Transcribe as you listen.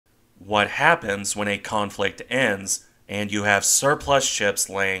What happens when a conflict ends and you have surplus ships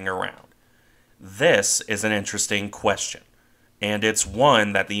laying around? This is an interesting question, and it's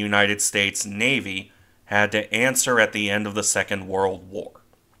one that the United States Navy had to answer at the end of the Second World War.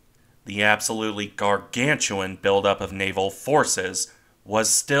 The absolutely gargantuan buildup of naval forces was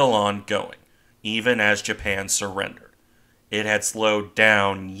still ongoing, even as Japan surrendered. It had slowed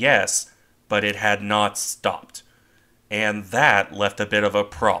down, yes, but it had not stopped. And that left a bit of a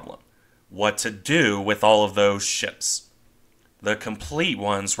problem. What to do with all of those ships? The complete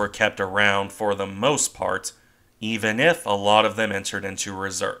ones were kept around for the most part, even if a lot of them entered into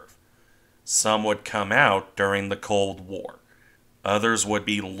reserve. Some would come out during the Cold War. Others would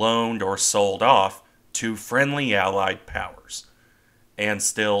be loaned or sold off to friendly Allied powers. And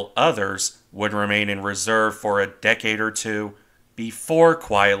still others would remain in reserve for a decade or two before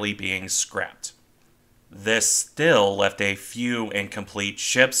quietly being scrapped. This still left a few incomplete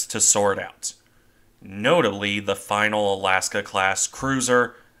ships to sort out. Notably, the final Alaska-class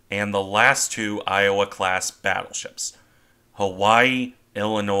cruiser and the last two Iowa-class battleships, Hawaii,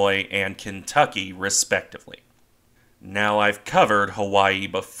 Illinois, and Kentucky, respectively. Now, I've covered Hawaii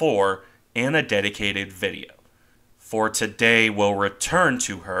before in a dedicated video. For today, we'll return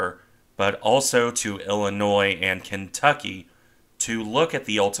to her, but also to Illinois and Kentucky to look at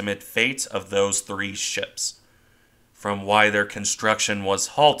the ultimate fate of those three ships, from why their construction was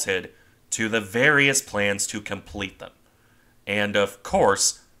halted to the various plans to complete them, and of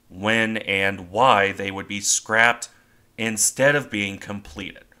course, when and why they would be scrapped instead of being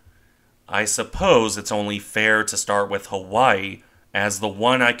completed. I suppose it's only fair to start with Hawaii as the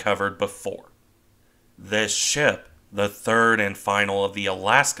one I covered before. This ship, the third and final of the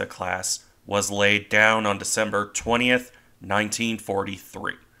Alaska class, was laid down on December 20th,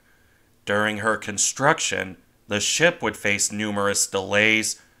 1943. During her construction, the ship would face numerous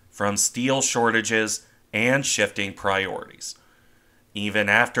delays from steel shortages and shifting priorities. Even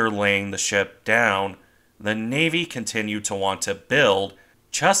after laying the ship down, the Navy continued to want to build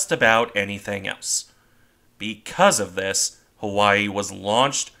just about anything else. Because of this, Hawaii was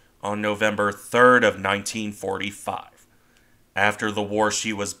launched on November 3rd of 1945, after the war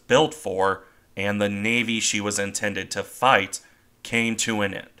she was built for and the Navy she was intended to fight came to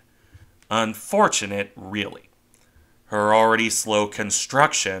an end. Unfortunate, really. Her already slow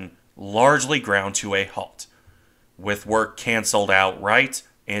construction largely ground to a halt, with work canceled outright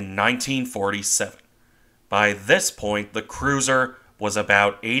in 1947. By this point, the cruiser was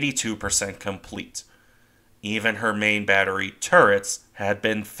about 82% complete. Even her main battery turrets had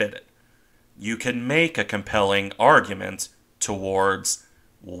been fitted. You can make a compelling argument towards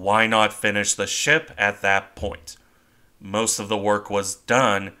why not finish the ship at that point. Most of the work was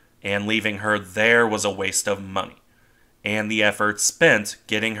done, and leaving her there was a waste of money, and the effort spent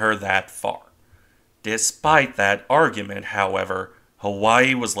getting her that far. Despite that argument, however,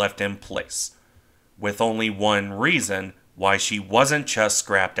 Hawaii was left in place, with only one reason why she wasn't just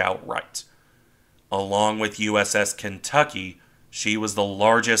scrapped outright. Along with USS Kentucky, she was the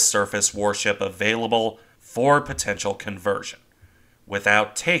largest surface warship available for potential conversion,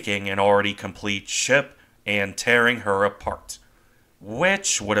 without taking an already complete ship and tearing her apart,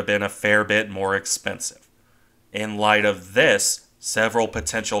 which would have been a fair bit more expensive. In light of this, several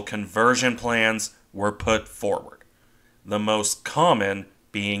potential conversion plans were put forward, the most common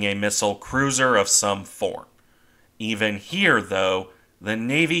being a missile cruiser of some form. Even here, though, the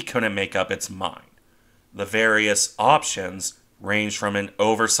Navy couldn't make up its mind. The various options ranged from an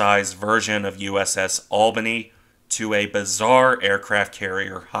oversized version of USS Albany to a bizarre aircraft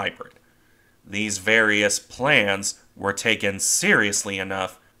carrier hybrid. These various plans were taken seriously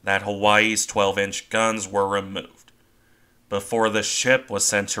enough that Hawaii's 12-inch guns were removed, before the ship was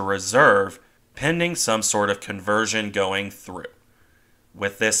sent to reserve, pending some sort of conversion going through.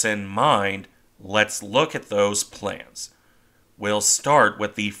 With this in mind, let's look at those plans. We'll start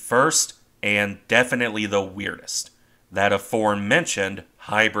with the first and definitely the weirdest, that aforementioned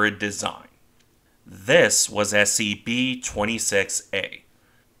hybrid design. This was SCB-26A.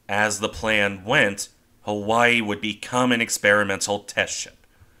 As the plan went, Hawaii would become an experimental test ship,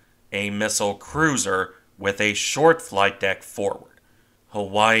 a missile cruiser with a short flight deck forward.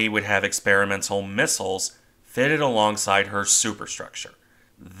 Hawaii would have experimental missiles fitted alongside her superstructure.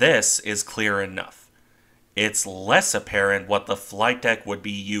 This is clear enough. It's less apparent what the flight deck would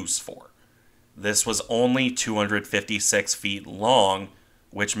be used for. This was only 256 feet long,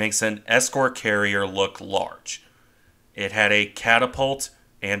 which makes an escort carrier look large. It had a catapult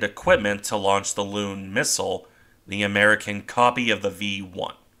and equipment to launch the Loon missile, the American copy of the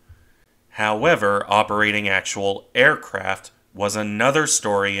V-1. However, operating actual aircraft was another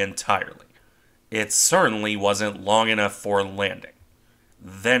story entirely. It certainly wasn't long enough for landing.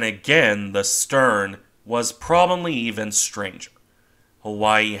 Then again, the stern was probably even stranger.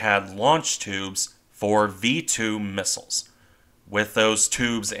 Hawaii had launch tubes for V-2 missiles, with those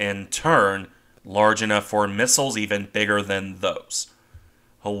tubes in turn large enough for missiles even bigger than those.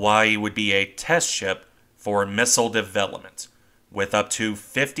 Hawaii would be a test ship for missile development, with up to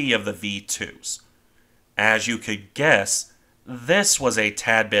 50 of the V-2s. As you could guess, this was a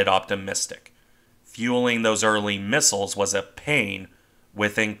tad bit optimistic. Fueling those early missiles was a pain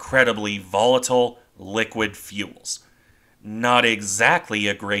with incredibly volatile liquid fuels. Not exactly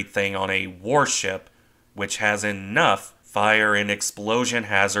a great thing on a warship, which has enough fire and explosion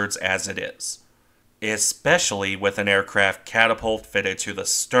hazards as it is, especially with an aircraft catapult fitted to the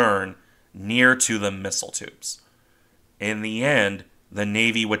stern near to the missile tubes. In the end, the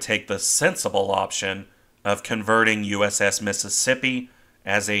Navy would take the sensible option of converting USS Mississippi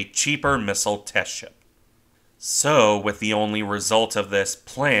as a cheaper missile test ship. So, with the only result of this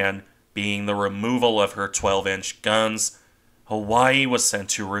plan being the removal of her 12-inch guns, Hawaii was sent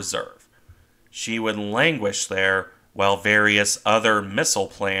to reserve. She would languish there while various other missile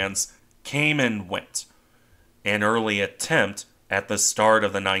plans came and went. An early attempt at the start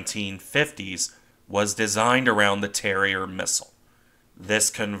of the 1950s was designed around the Terrier missile. This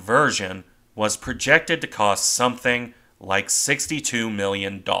conversion was projected to cost something like $62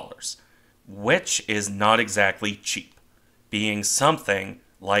 million, which is not exactly cheap, being something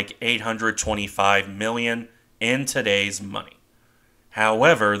like $825 million in today's money.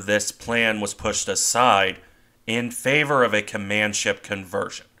 However, this plan was pushed aside in favor of a command ship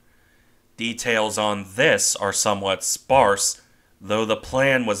conversion. Details on this are somewhat sparse, though the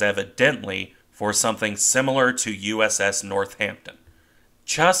plan was evidently for something similar to USS Northampton,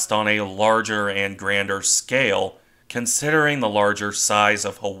 just on a larger and grander scale considering the larger size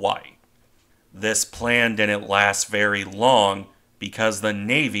of Hawaii. This plan didn't last very long because the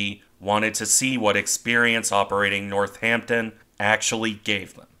Navy wanted to see what experience operating Northampton actually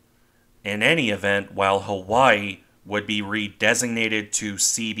gave them. In any event, while Hawaii would be redesignated to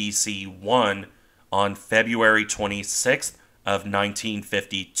CBC-1 on February 26th of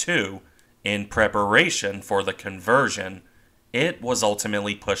 1952 in preparation for the conversion, it was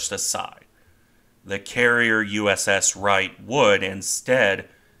ultimately pushed aside. The carrier USS Wright would instead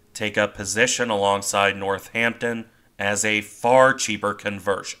take up position alongside Northampton as a far cheaper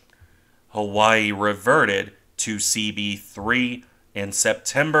conversion. Hawaii reverted to CB-3 in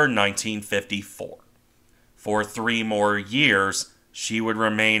September 1954. For 3 more years, she would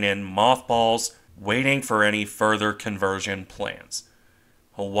remain in mothballs, waiting for any further conversion plans.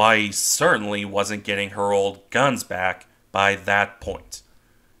 Hawaii certainly wasn't getting her old guns back by that point.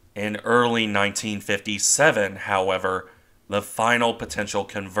 In early 1957, however, the final potential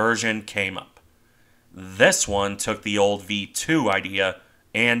conversion came up. This one took the old V-2 idea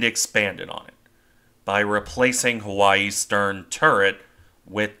and expanded on it by replacing Hawaii's stern turret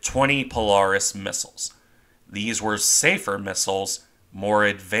with 20 Polaris missiles. These were safer missiles, more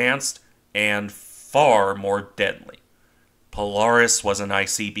advanced, and far more deadly. Polaris was an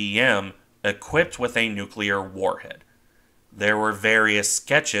ICBM equipped with a nuclear warhead. There were various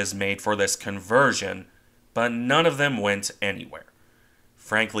sketches made for this conversion, but none of them went anywhere.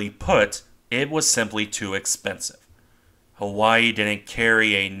 Frankly put, it was simply too expensive. Hawaii didn't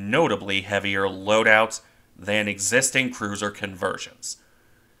carry a notably heavier loadout than existing cruiser conversions.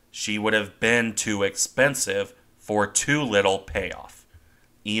 She would have been too expensive for too little payoff.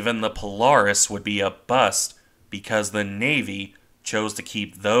 Even the Polaris would be a bust because the Navy chose to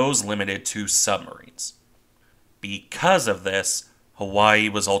keep those limited to submarines. Because of this, Hawaii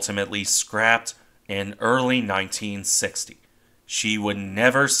was ultimately scrapped in early 1960. She would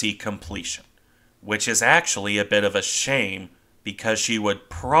never see completion, which is actually a bit of a shame because she would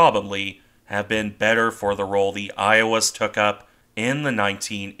probably have been better for the role the Iowas took up in the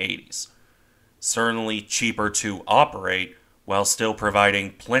 1980s. Certainly cheaper to operate while still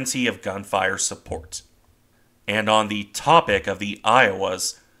providing plenty of gunfire support. And on the topic of the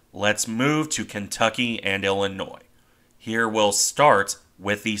Iowas, let's move to Kentucky and Illinois. Here we'll start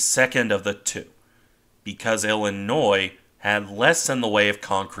with the second of the two, because Illinois had less in the way of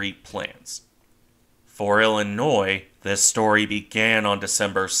concrete plans. For Illinois, this story began on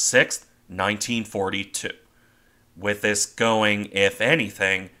December 6, 1942, with this going, if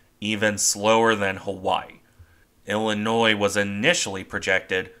anything, even slower than Hawaii. Illinois was initially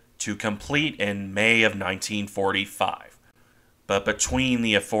projected to complete in May of 1945, but between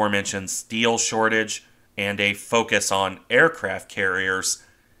the aforementioned steel shortage and a focus on aircraft carriers,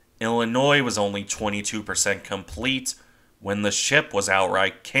 Illinois was only 22% complete when the ship was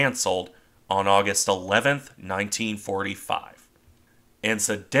outright canceled on August 11th, 1945.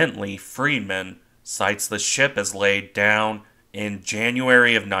 Incidentally, Friedman cites the ship as laid down in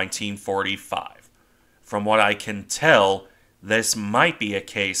January of 1945. From what I can tell, this might be a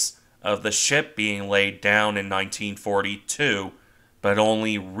case of the ship being laid down in 1942, but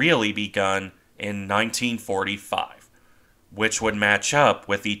only really begun in 1945, which would match up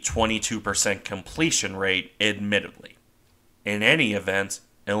with the 22% completion rate, admittedly. In any event,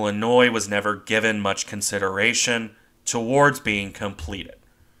 Illinois was never given much consideration towards being completed.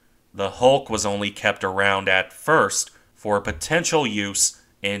 The Hulk was only kept around at first for potential use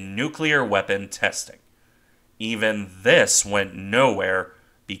in nuclear weapon testing. Even this went nowhere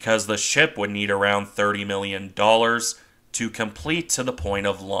because the ship would need around $30 million to complete to the point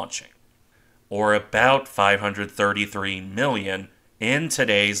of launching, or about $533 million in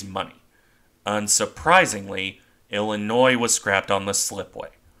today's money. Unsurprisingly, Illinois was scrapped on the slipway.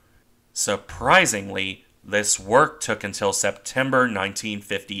 Surprisingly, this work took until September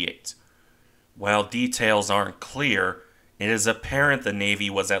 1958. While details aren't clear, it is apparent the Navy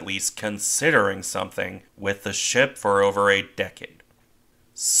was at least considering something with the ship for over a decade.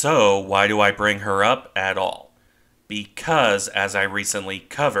 So, why do I bring her up at all? Because, as I recently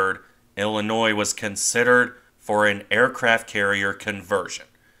covered, Illinois was considered for an aircraft carrier conversion,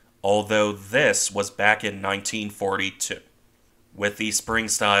 although this was back in 1942, with the spring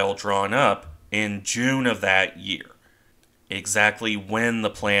style drawn up in June of that year. Exactly when the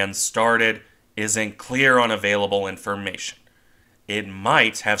plan started isn't clear on available information. It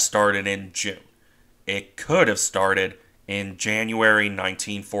might have started in June. It could have started in January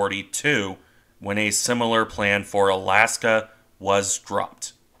 1942, when a similar plan for Alaska was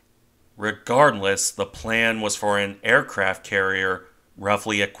dropped. Regardless, the plan was for an aircraft carrier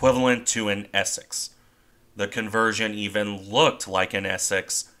roughly equivalent to an Essex. The conversion even looked like an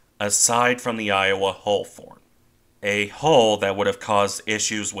Essex, aside from the Iowa hull form. A hull that would have caused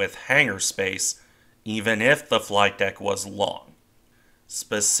issues with hangar space even if the flight deck was long.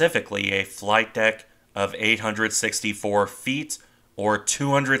 Specifically, a flight deck of 864 feet or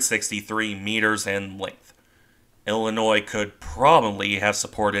 263 meters in length. Illinois could probably have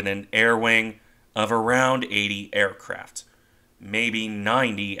supported an air wing of around 80 aircraft, maybe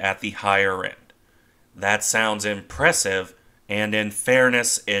 90 at the higher end. That sounds impressive, and in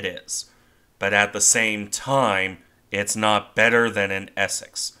fairness it is. But at the same time, it's not better than an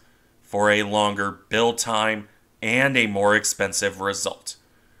Essex, for a longer build time and a more expensive result.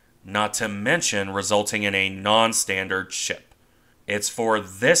 Not to mention resulting in a non-standard ship. It's for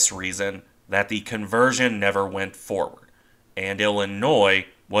this reason that the conversion never went forward, and Illinois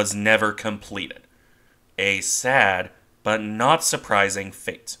was never completed. A sad, but not surprising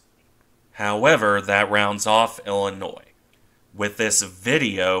fate. However, that rounds off Illinois, with this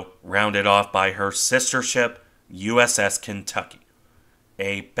video rounded off by her sister ship, USS Kentucky,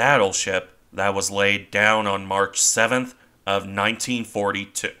 a battleship that was laid down on March 7th of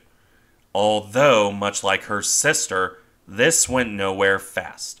 1942. Although, much like her sister, this went nowhere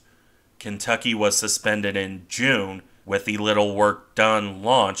fast. Kentucky was suspended in June, with the little work done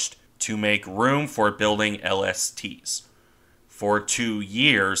launched to make room for building LSTs. For 2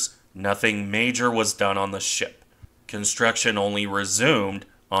 years, nothing major was done on the ship. Construction only resumed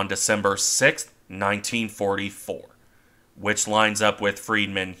on December 6, 1944, which lines up with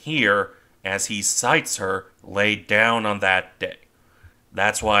Friedman here as he cites her laid down on that day.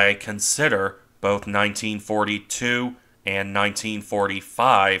 That's why I consider both 1942 and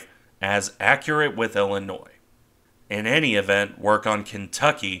 1945 as accurate with Illinois. In any event, work on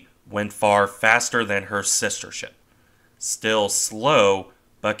Kentucky went far faster than her sister ship. Still slow,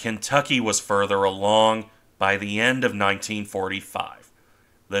 but Kentucky was further along by the end of 1945.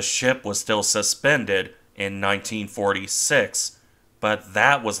 The ship was still suspended in 1946, but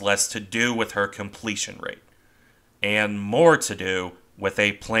that was less to do with her completion rate, and more to do with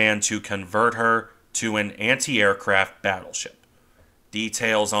a plan to convert her to an anti-aircraft battleship.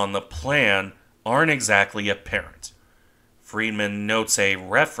 Details on the plan aren't exactly apparent. Friedman notes a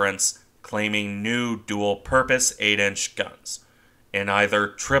reference claiming new dual-purpose 8-inch guns, in either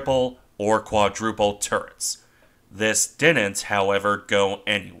triple or quadruple turrets. This didn't, however, go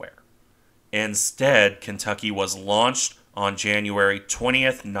anywhere. Instead, Kentucky was launched on January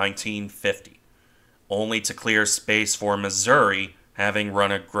 20th, 1950, only to clear space for Missouri, having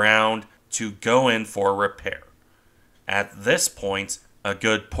run aground to go in for repair. At this point, a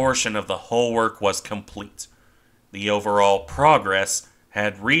good portion of the hull work was complete. The overall progress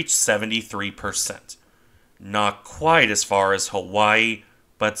had reached 73%. Not quite as far as Hawaii,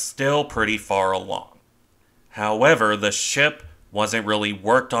 but still pretty far along. However, the ship wasn't really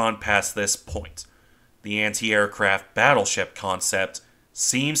worked on past this point. The anti-aircraft battleship concept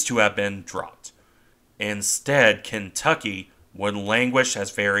seems to have been dropped. Instead, Kentucky would languish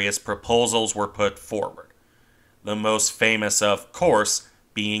as various proposals were put forward. The most famous, of course,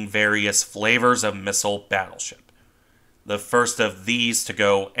 being various flavors of missile battleship. The first of these to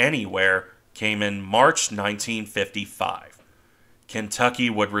go anywhere came in March 1955. Kentucky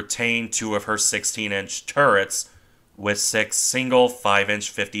would retain 2 of her 16-inch turrets with 6 single 5-inch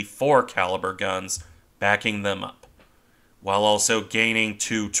 54 caliber guns backing them up, while also gaining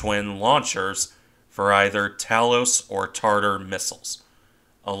 2 twin launchers for either Talos or Tartar missiles,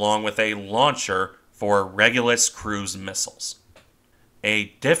 along with a launcher for Regulus cruise missiles. A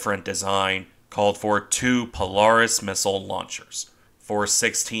different design called for 2 Polaris missile launchers, for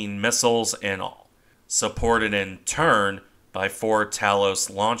 16 missiles in all, supported in turn by 4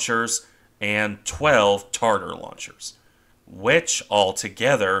 Talos launchers and 12 Tartar launchers, which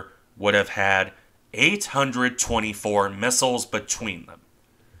altogether would have had 824 missiles between them.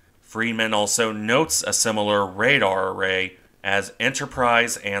 Freeman also notes a similar radar array as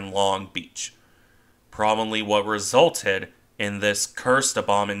Enterprise and Long Beach, probably what resulted in this cursed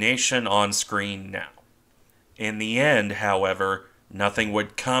abomination on screen now. In the end, however, nothing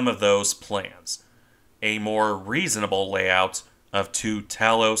would come of those plans. A more reasonable layout of 2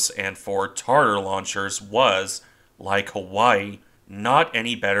 Talos and 4 Tartar launchers was, like Hawaii, not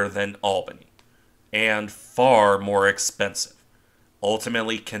any better than Albany, and far more expensive.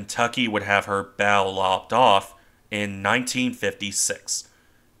 Ultimately, Kentucky would have her bow lopped off in 1956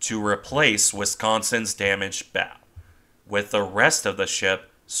 to replace Wisconsin's damaged bow, with the rest of the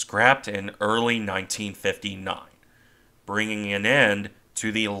ship scrapped in early 1959, bringing an end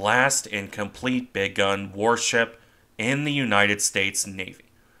to the last incomplete big gun warship in the United States Navy.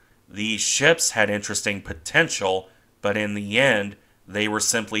 These ships had interesting potential, but in the end, they were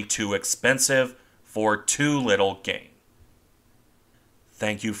simply too expensive for too little gain.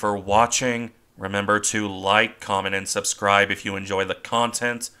 Thank you for watching. Remember to like, comment, and subscribe if you enjoy the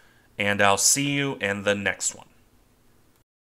content, and I'll see you in the next one.